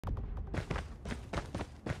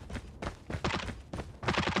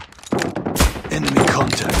Enemy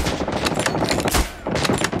contact.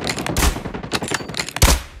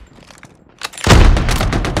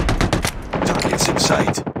 Targets in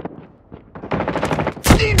sight.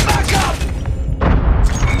 Need backup!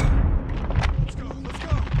 Let's go, let's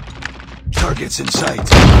go. Targets in sight.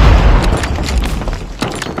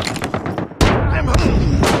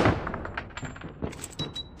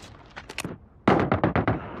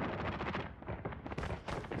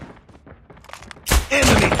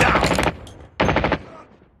 Enemy down!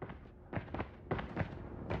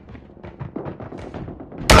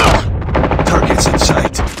 Targets in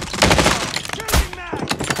sight.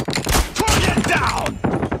 Target down!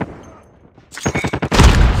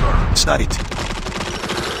 Sight.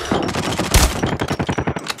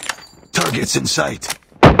 Targets in sight.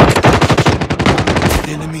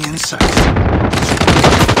 Enemy in sight.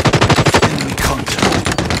 Enemy contact.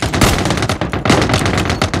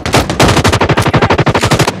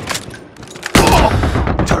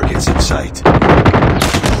 Targets in sight.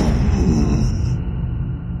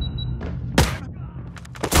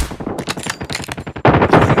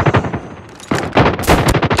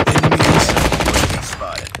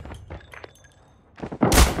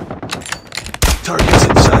 Targets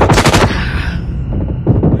in sight.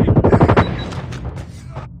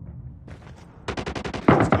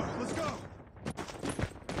 Let's go.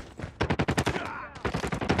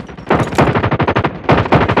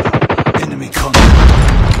 Enemy contact.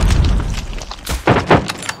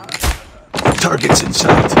 Targets in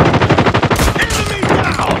sight. Enemy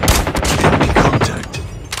down. Enemy contact.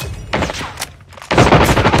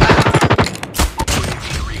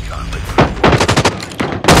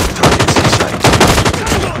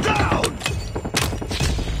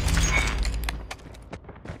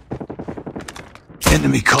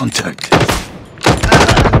 Enemy contact.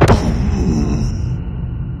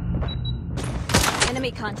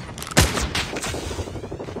 Enemy contact.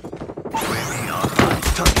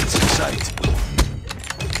 Targets in sight.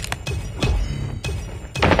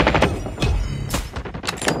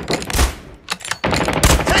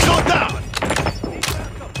 Tango down!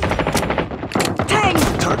 Tang!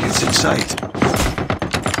 Targets in sight.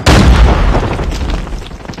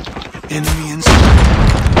 Enemy in sight.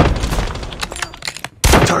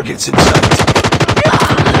 Targets in sight.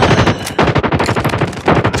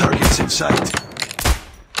 Targets in sight.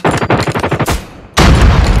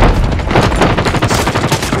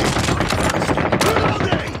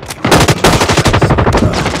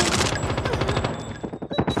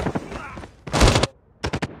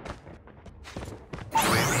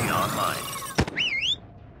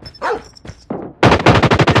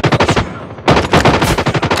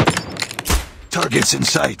 Targets in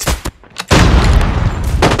sight.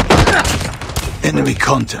 Enemy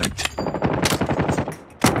contact.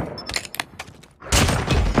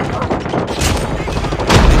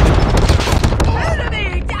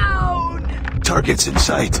 Enemy down! Targets in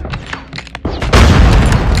sight.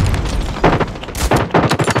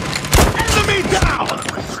 Enemy down!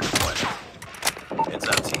 Heads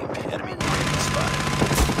up, team. Enemy spotted.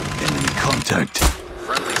 Enemy contact.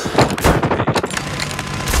 Friendly.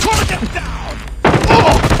 Target down!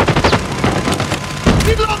 Oh!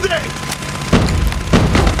 Reloading!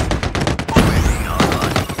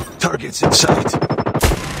 Targets in sight.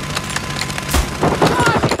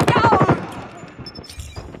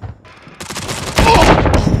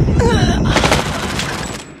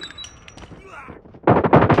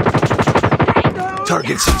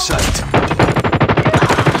 Targets in sight.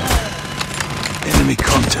 Enemy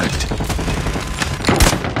contact.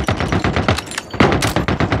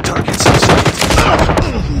 Targets in sight.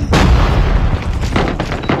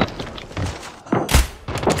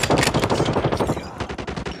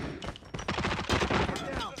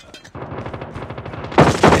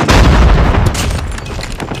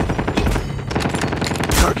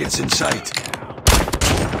 Targets in sight.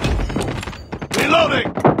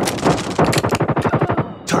 Reloading!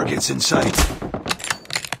 Targets in sight.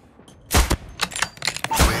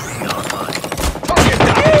 Target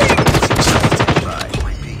down!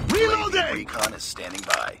 Repeat. Reloading! Recon is standing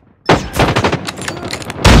by.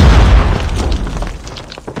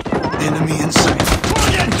 Enemy in sight.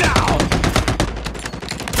 Target down!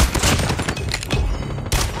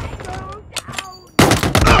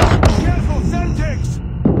 Careful, Celtics!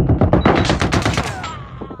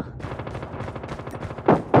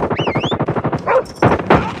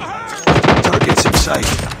 Targets in sight.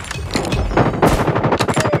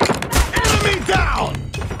 Enemy down!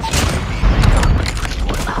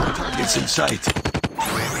 Targets in sight.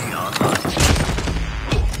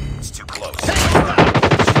 It's too close. In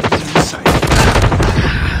sight.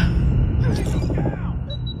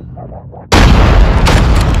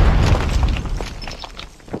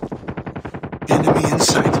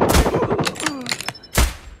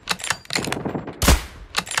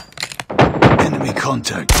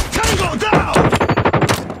 contact. Tango down!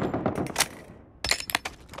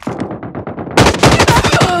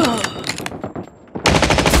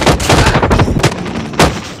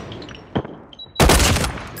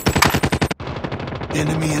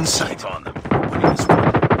 Enemy in sight. On them. Winning this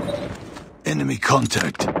one. Enemy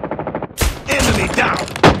contact. Enemy down!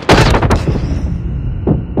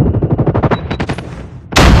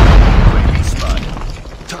 Enemy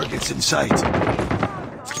spotted. Targets in sight.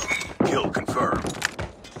 Kill confirmed.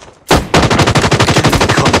 Enemy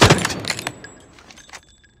contact.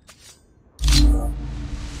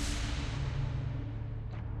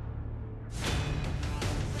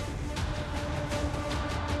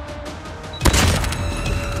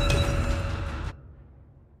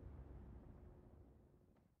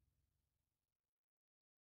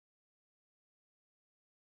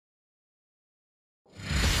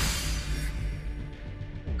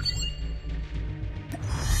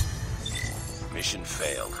 Mission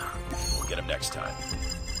failed. We'll get him next time.